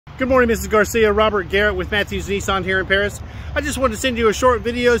Good morning, Mrs. Garcia. Robert Garrett with Matthews Nissan here in Paris. I just wanted to send you a short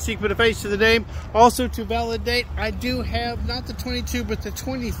video so you can put a face to the name. Also to validate, I do have not the 22 but the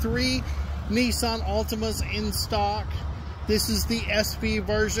 23 Nissan Altimas in stock. This is the SP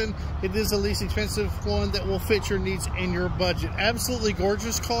version. It is the least expensive one that will fit your needs and your budget. Absolutely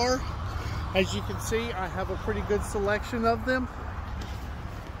gorgeous car. As you can see, I have a pretty good selection of them.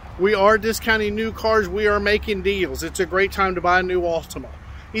 We are discounting new cars. We are making deals. It's a great time to buy a new Altima.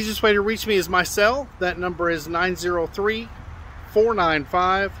 Easiest way to reach me is my cell. That number is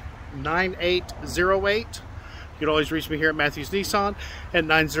 903-495-9808. You can always reach me here at Matthews Nissan at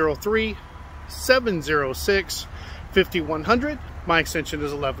 903-706-5100. My extension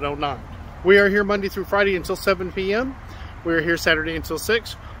is 1109. We are here Monday through Friday until 7 p.m. We are here Saturday until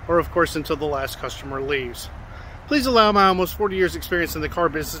 6, or of course until the last customer leaves. Please allow my almost 40 years experience in the car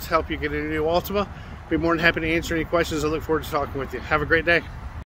business to help you get a new Altima. Be more than happy to answer any questions. I look forward to talking with you. Have a great day.